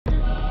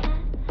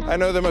I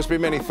know there must be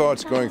many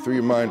thoughts going through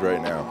your mind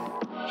right now.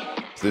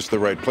 Is this the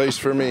right place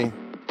for me?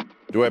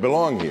 Do I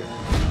belong here?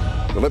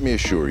 But let me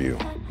assure you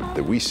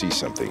that we see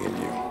something in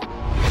you.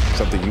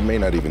 Something you may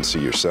not even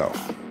see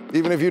yourself,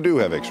 even if you do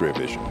have X-ray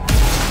vision.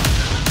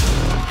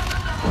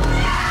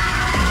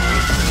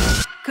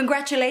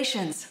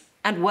 Congratulations,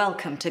 and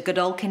welcome to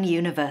Godolkin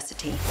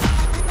University.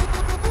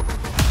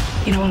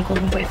 You know when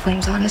Golden Boy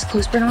flames on, his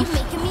clothes burn off?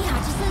 You're making me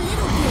hot just a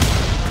little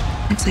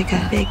bit. It's like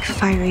a big,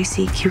 fiery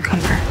sea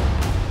cucumber.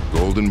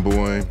 Golden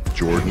Boy,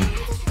 Jordan,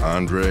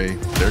 Andre,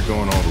 they're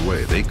going all the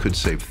way. They could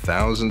save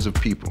thousands of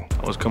people.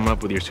 I was coming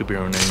up with your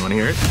superhero name. Want to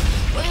hear it?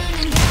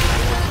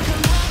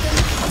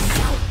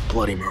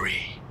 Bloody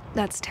Marie.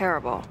 That's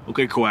terrible.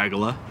 Okay,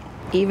 Coagula.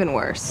 Even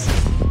worse.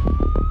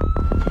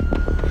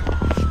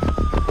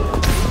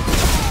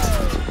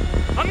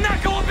 I'm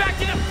not going back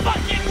to the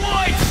fucking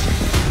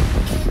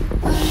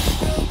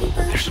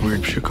woods! There's some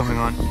weird shit going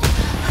on.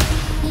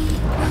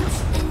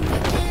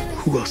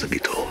 Who else have you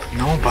told?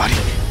 Nobody.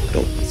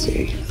 Don't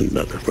say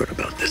another word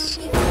about this.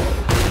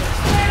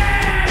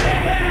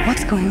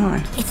 What's going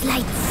on? It's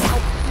lights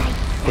out.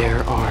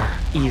 There are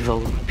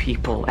evil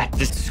people at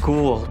this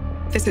school.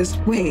 This is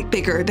way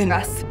bigger than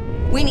us.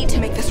 We need to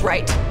make this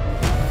right.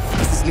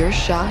 This is your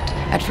shot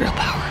at real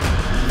power.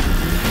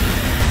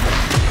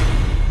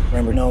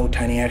 Remember, no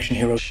tiny action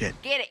hero shit.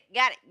 Get it.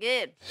 Got it.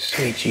 Good.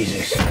 Sweet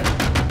Jesus.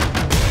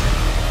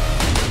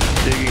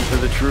 Digging for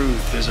the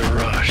truth is a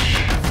rush.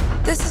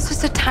 This is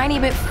just a tiny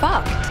bit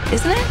fucked,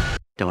 isn't it?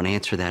 Don't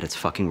answer that, it's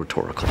fucking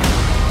rhetorical.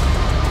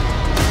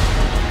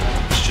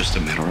 It's just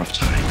a matter of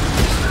time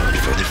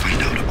before they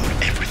find out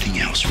about everything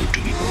else we're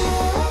doing.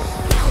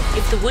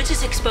 If the woods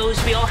is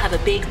exposed, we all have a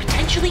big,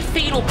 potentially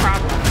fatal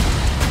problem.